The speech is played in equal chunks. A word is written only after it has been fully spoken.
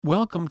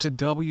Welcome to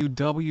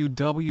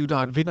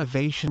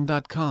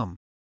www.vidovation.com.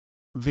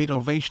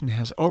 Vidovation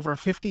has over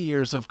 50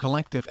 years of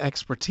collective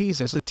expertise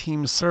as a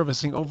team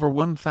servicing over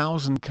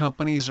 1,000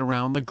 companies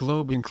around the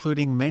globe,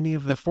 including many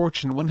of the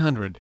Fortune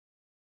 100.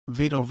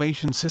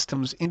 Vidovation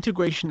Systems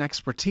integration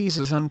expertise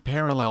is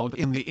unparalleled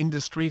in the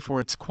industry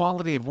for its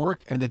quality of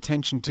work and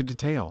attention to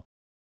detail.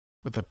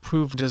 With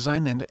approved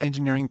design and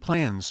engineering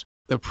plans,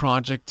 the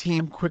project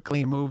team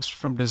quickly moves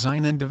from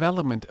design and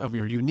development of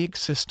your unique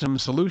system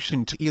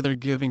solution to either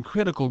giving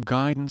critical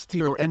guidance to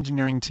your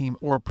engineering team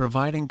or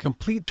providing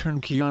complete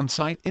turnkey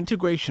on-site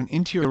integration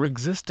into your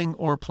existing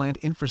or plant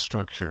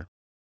infrastructure.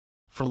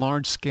 For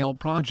large-scale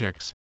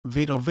projects,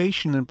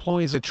 Vidovation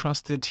employs a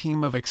trusted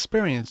team of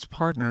experienced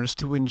partners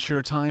to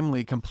ensure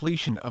timely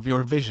completion of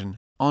your vision,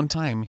 on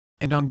time,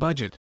 and on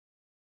budget.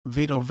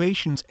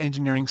 Vidovation's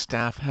engineering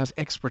staff has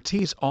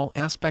expertise all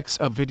aspects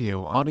of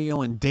video,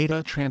 audio and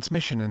data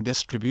transmission and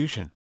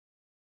distribution.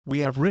 We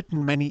have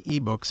written many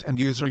ebooks and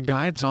user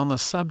guides on the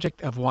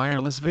subject of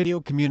wireless video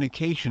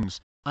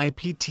communications,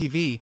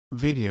 IPTV,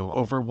 video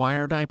over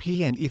wired IP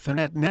and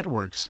Ethernet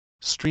networks,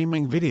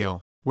 streaming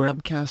video,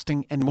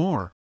 webcasting and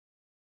more.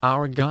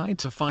 Our guide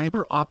to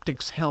fiber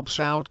optics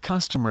helps out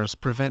customers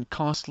prevent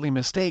costly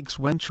mistakes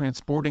when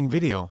transporting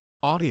video,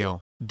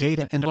 audio,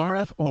 data and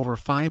RF over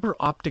fiber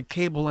optic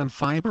cable and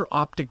fiber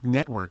optic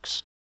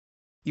networks.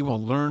 You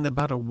will learn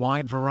about a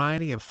wide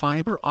variety of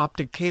fiber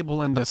optic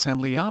cable and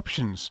assembly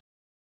options.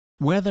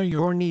 Whether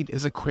your need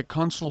is a quick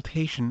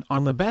consultation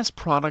on the best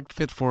product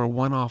fit for a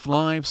one-off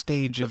live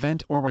stage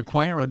event or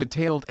require a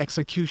detailed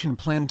execution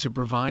plan to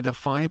provide a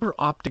fiber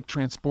optic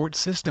transport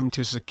system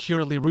to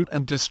securely route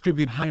and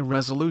distribute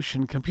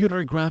high-resolution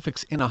computer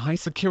graphics in a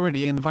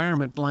high-security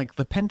environment like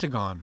the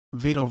Pentagon,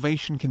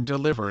 Vidovation can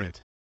deliver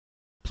it.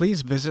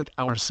 Please visit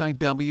our site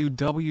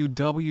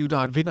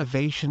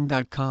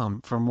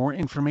www.vidovation.com for more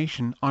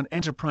information on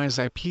Enterprise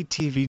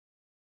IPTV.